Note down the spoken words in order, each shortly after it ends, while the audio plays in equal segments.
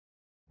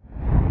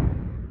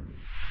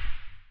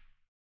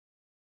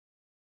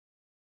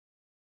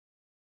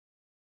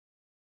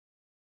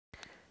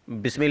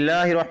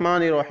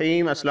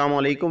बिस्मिल्लाहिर्रहमानिर्रहीम। अस्सलाम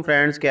वालेकुम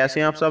फ्रेंड्स, कैसे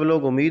हैं आप सब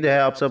लोग। उम्मीद है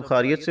आप सब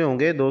खैरियत से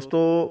होंगे।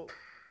 दोस्तों,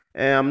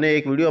 हमने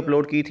एक वीडियो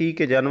अपलोड की थी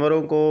कि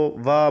जानवरों को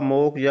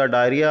मोक या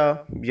डायरिया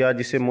या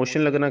जिसे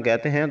मोशन लगना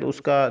कहते हैं, तो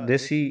उसका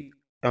देसी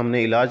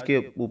हमने इलाज के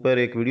ऊपर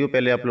एक वीडियो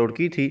पहले अपलोड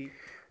की थी।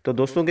 तो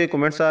दोस्तों के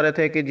कमेंट्स आ रहे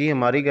थे कि जी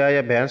हमारी गाय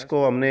या भैंस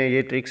को हमने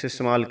ये ट्रिक्स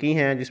इस्तेमाल की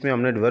हैं जिसमें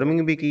हमने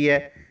डिवर्मिंग भी की है,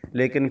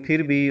 लेकिन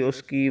फिर भी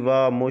उसकी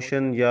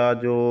मोशन या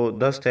जो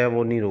दस्त है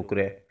वो नहीं रुक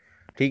रहा है।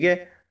 ठीक है,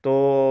 तो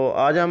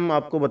आज हम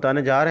आपको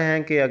बताने जा रहे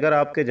हैं कि अगर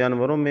आपके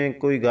जानवरों में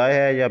कोई गाय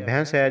है या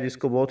भैंस है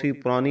जिसको बहुत ही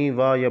पुरानी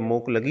या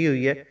मोक लगी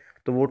हुई है,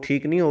 तो वो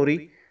ठीक नहीं हो रही,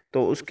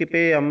 तो उसके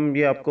पे हम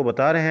ये आपको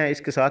बता रहे हैं।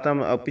 इसके साथ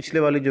हम पिछले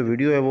वाली जो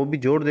वीडियो है वो भी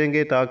जोड़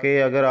देंगे, ताकि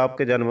अगर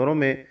आपके जानवरों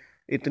में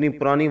इतनी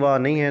पुरानी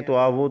नहीं है तो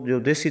आप वो जो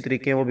देसी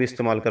तरीके हैं वो भी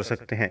इस्तेमाल कर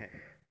सकते हैं।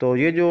 तो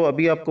ये जो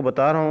अभी आपको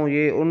बता रहा हूँ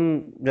ये उन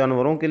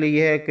जानवरों के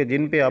लिए है कि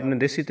जिन पे आपने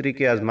देसी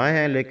तरीके आजमाए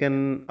हैं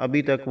लेकिन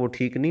अभी तक वो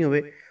ठीक नहीं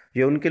हुए।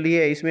 ये उनके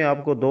लिए है। इसमें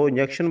आपको 2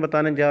 इंजेक्शन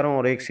बताने जा रहा हूँ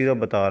और एक सिरप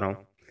बता रहा हूँ।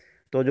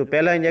 तो जो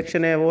पहला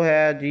इंजेक्शन है वो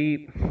है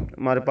जी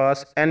हमारे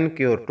पास एन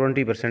क्योर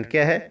 20%।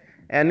 क्या है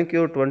एन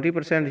क्योर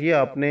 20%? ये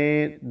आपने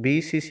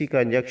 20 cc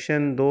का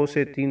इंजेक्शन 2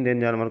 से 3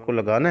 दिन जानवर को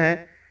लगाना है।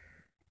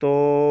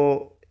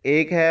 तो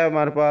एक है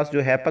हमारे पास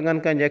जो हैपागन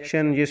का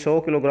इंजेक्शन, ये 100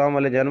 किलोग्राम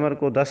वाले जानवर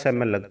को 10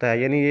 ml लगता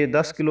है, यानी ये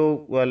 10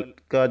 किलो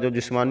का जो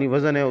जिस्मानी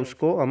वज़न है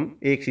उसको हम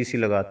 1 cc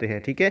लगाते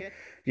हैं। ठीक है,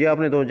 ये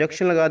आपने 2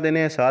 इंजेक्शन लगा देने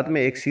हैं। साथ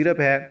में एक सिरप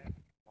है,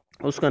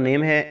 उसका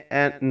नेम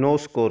है नो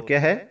स्कोर। क्या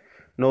है?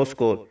 No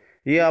score.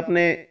 ये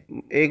आपने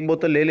एक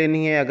बोतल ले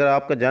लेनी है। अगर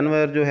आपका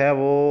जानवर जो है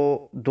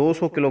वो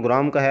 200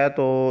 किलोग्राम का है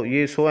तो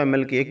ये 100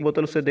 ml की एक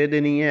बोतल उसे दे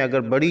देनी है।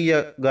 अगर बड़ी या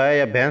गाय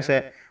या भैंस है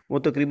वो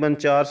तकरीबन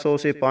 400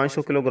 से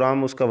 500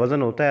 किलोग्राम उसका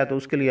वज़न होता है, तो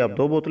उसके लिए आप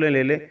 2 बोतलें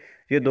ले लें।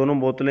 ये दोनों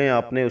बोतलें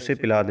आपने उसे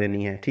पिला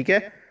देनी है। ठीक है,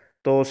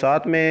 तो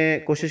साथ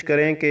में कोशिश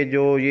करें कि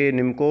जो ये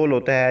निमकोल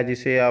होता है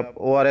जिसे आप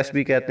ORS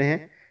भी कहते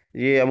हैं,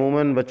 ये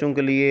अमूमन बच्चों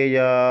के लिए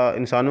या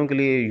इंसानों के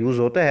लिए यूज़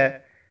होता है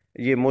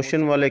ये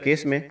मोशन वाले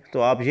केस में, तो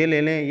आप ये ले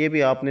लें। ये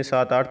भी आपने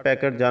 7-8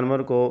 पैकेट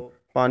जानवर को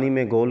पानी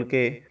में घोल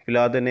के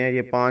पिला देने हैं।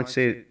 ये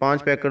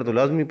 5 पैकेट तो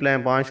लाजमी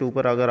पिलाएं, 5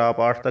 ऊपर अगर आप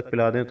 8 तक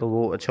पिला दें तो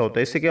वो अच्छा होता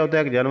है। इससे क्या होता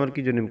है कि जानवर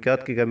की जो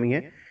निमकियात की कमी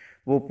है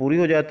वो पूरी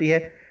हो जाती है।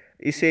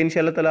 इससे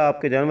इंशाल्लाह ताला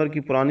आपके जानवर की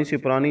पुरानी से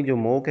पुरानी जो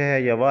मोक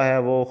है या है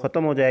वो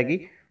ख़त्म हो जाएगी।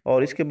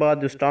 और इसके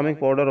बाद जो स्टामिक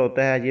पाउडर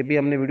होता है ये भी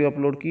हमने वीडियो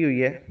अपलोड की हुई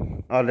है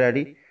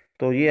ऑलरेडी।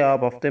 तो ये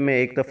आप हफ्ते में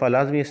एक दफ़ा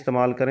लाजमी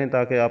इस्तेमाल करें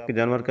ताकि आपके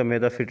जानवर का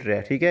मैदा फिट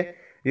रहे। ठीक है,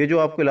 ये जो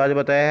आपको इलाज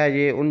बताया है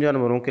ये उन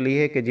जानवरों के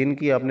लिए है कि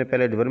जिनकी आपने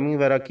पहले डिवर्मिंग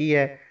वगैरह की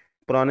है,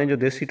 पुराने जो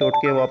देसी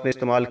टोटके वो आपने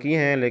इस्तेमाल किए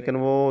हैं लेकिन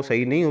वो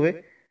सही नहीं हुए,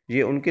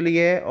 ये उनके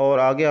लिए है। और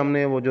आगे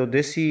हमने वो जो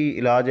देसी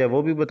इलाज है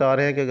वो भी बता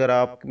रहे हैं कि अगर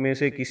आप में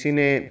से किसी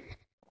ने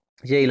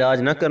ये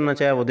इलाज ना करना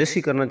चाहे, वो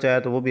देसी करना चाहे,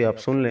 तो वो भी आप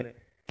सुन लें।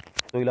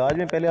 तो इलाज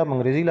में पहले आप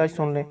अंग्रेज़ी इलाज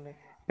सुन लें।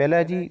 पहला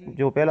है जी,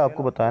 जो पहला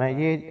आपको बताना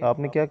है, ये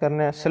आपने क्या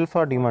करना है,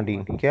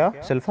 सल्फाडीमाडीन। क्या?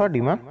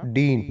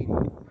 सल्फाडीमाडीन।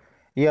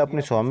 ये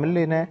आपने 100 ml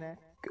लेना है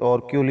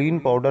और क्योलिन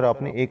पाउडर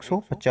आपने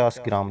 150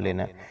 ग्राम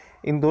लेना है।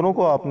 इन दोनों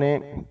को आपने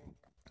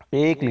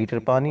 1 लीटर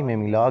पानी में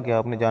मिला के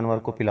आपने जानवर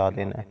को पिला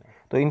देना है।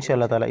 तो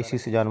इंशाल्लाह ताला इसी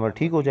से जानवर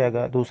ठीक हो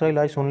जाएगा। दूसरा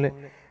इलाज सुन ले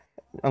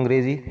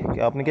अंग्रेज़ी कि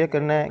आपने क्या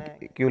करना है,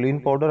 क्योलिन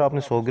पाउडर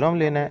आपने 100 ग्राम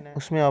लेना है,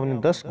 उसमें आपने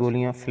 10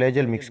 गोलियां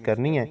फ्लैजल मिक्स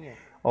करनी है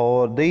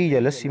और दही या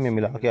लस्सी में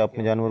मिला के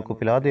अपने जानवर को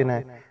पिला देना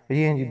है।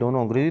 ये हैं जी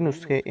दोनों अंग्रेज़ी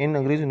नुस्खे। इन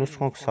अंग्रेज़ी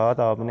नुस्खों के साथ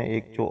आपने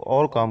एक जो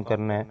और काम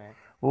करना है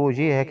वो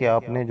ये है कि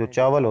आपने जो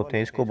चावल होते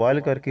हैं इसको बॉयल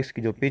करके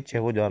इसकी जो पिच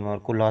है वो जानवर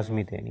को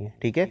लाजमी देनी है।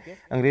 ठीक है,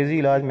 अंग्रेज़ी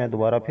इलाज मैं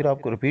दोबारा फिर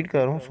आपको रिपीट कर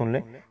रहा हूँ, सुन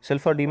लें।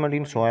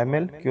 सल्फाडीमाडीन 100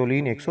 ml,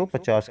 क्योलिन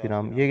 150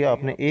 ग्राम, ये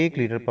आपने 1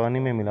 लीटर पानी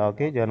में मिला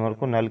के जानवर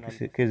को नल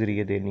के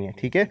ज़रिए देनी है।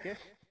 ठीक है,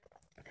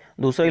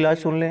 दूसरा इलाज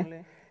सुन लें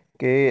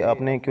कि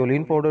आपने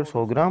क्योलिन पाउडर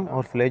 100 ग्राम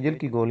और फ्लैजल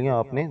की गोलियां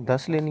आपने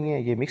 10 लेनी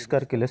है। ये मिक्स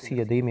करके लस्सी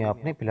या दही में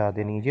आपने पिला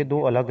देनी है। ये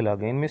 2 अलग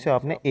अलग हैं, इनमें से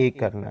आपने एक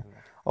करना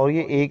है और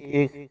ये एक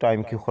एक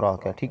टाइम की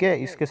खुराक है। ठीक है,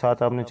 इसके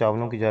साथ आपने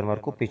चावलों की जानवर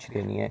को पिच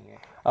देनी है।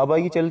 अब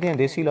आइए चलते हैं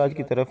देसी इलाज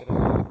की तरफ।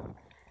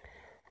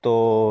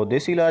 तो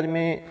देसी इलाज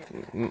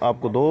में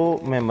आपको 2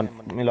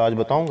 मैं इलाज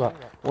बताऊंगा,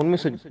 उनमें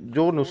से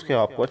जो नुस्खे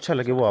आपको अच्छा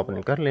लगे वो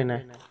आपने कर लेना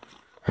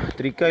है।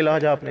 तरीका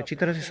इलाज आपने अच्छी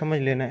तरह से समझ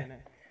लेना है।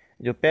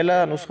 जो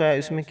पहला नुस्खा है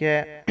इसमें क्या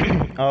है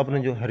आपने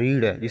जो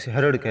हरीड़ है जिसे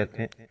हरड़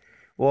कहते हैं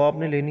वो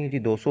आपने लेनी है जी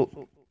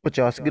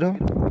 250 ग्राम।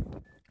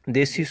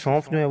 देसी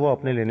सौंफ जो है वो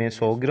आपने लेने हैं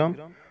 100 ग्राम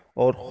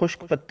और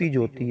खुश्क पत्ती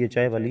जो होती है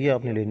चाय वाली, ये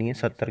आपने लेनी है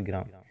 70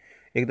 ग्राम।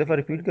 एक दफ़ा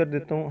रिपीट कर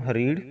देता हूँ,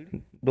 हरीड़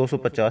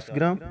 250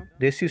 ग्राम,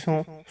 देसी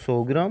सौंफ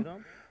 100 ग्राम,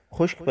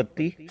 खुश्क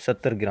पत्ती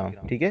 70 ग्राम।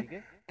 ठीक है,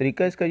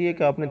 तरीका इसका ये है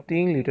कि आपने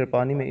 3 लीटर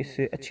पानी में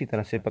इसे अच्छी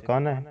तरह से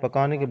पकाना है।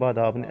 पकाने के बाद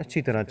आपने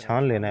अच्छी तरह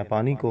छान लेना है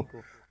पानी को।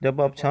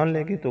 जब आप छान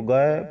लेंगे तो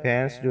गाय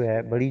भैंस जो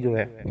है बड़ी जो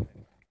है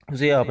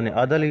उसे आपने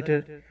आधा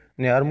लीटर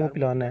नियार मुँह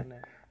पिलाना है।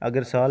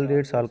 अगर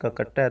 1-1.5 साल का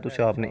कट्टा है तो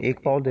उसे आपने 1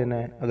 पाव देना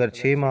है। अगर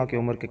 6 माह की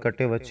उम्र के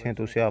कट्टे बच्चे हैं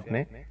तो उसे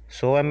आपने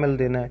 100 ml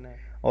देना है।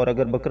 और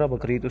अगर बकरा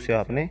बकरी तो उसे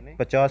आपने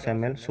 50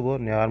 ml सुबह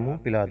नियार मुँह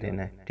पिला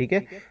देना है। ठीक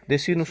है,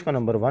 देसी नुस्खा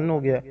नंबर 1 हो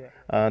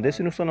गया।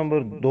 देसी नुस्खा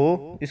नंबर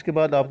 2, इसके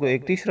बाद आपको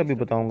एक तीसरा भी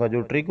बताऊंगा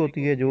जो ट्रिक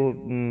होती है, जो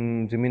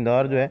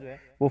ज़मींदार जो है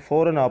वो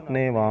फ़ौरन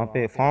आपने वहाँ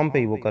पे फार्म पे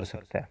ही वो कर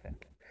सकता है।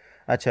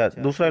 अच्छा,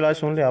 दूसरा इलाज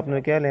सुन ले,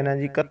 आपने क्या लेना है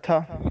जी,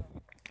 कत्था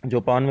जो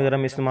पान वगैरह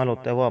में इस्तेमाल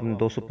होता है वो आपने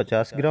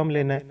 250 ग्राम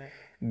लेना है।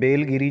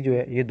 बेलगिरी जो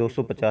है ये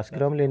 250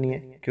 ग्राम लेनी है।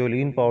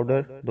 क्योलिन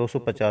पाउडर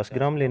 250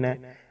 ग्राम लेना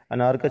है।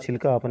 अनार का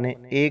छिलका आपने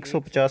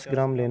 150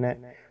 ग्राम लेना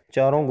है।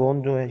 चारों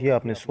गोंद जो है ये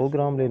आपने 100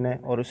 ग्राम लेना है।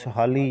 और इस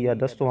हाली या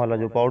दस्तों वाला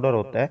जो पाउडर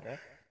होता है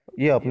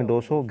ये आपने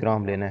 200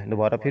 ग्राम लेना है।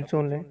 दोबारा फिर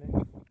सुन लें,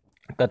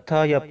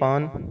 कत्था या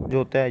पान जो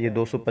होता है ये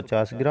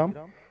 250 ग्राम,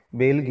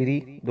 बेलगिरी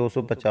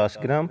 250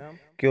 ग्राम,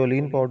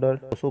 क्योलिन पाउडर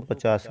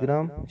 250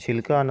 ग्राम,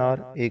 छिलका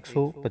अनार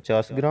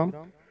 150 ग्राम,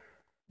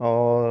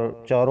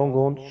 और चारों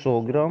गोंद 100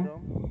 ग्राम,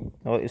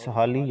 और इस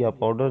हाली या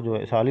पाउडर जो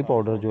है, इस हाली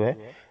पाउडर जो है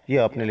ये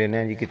आपने लेना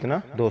है जी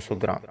कितना, 200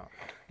 ग्राम।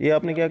 ये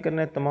आपने क्या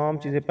करना है, तमाम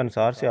चीज़ें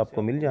पंसार से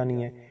आपको मिल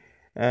जानी है।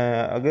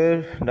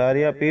 अगर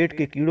डायरिया पेट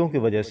के कीड़ों की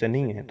वजह से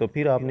नहीं है तो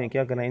फिर आपने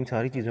क्या करना है, इन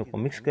सारी चीज़ों को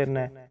मिक्स करना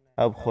है।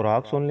 अब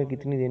खुराक सुन लें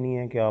कितनी देनी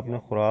है, कि आपने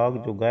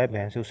खुराक जो गाय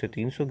भैंस है उसे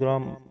 300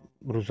 ग्राम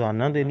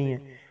रोज़ाना देनी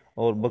है।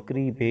 और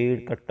बकरी भेड़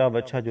कट्टा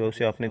बच्छा जो है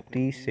उसे आपने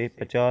 30 से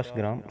 50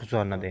 ग्राम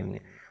रोज़ाना देनी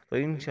है। तो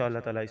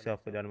इंशाअल्लाह ताला इससे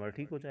आपका जानवर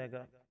ठीक हो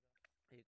जाएगा।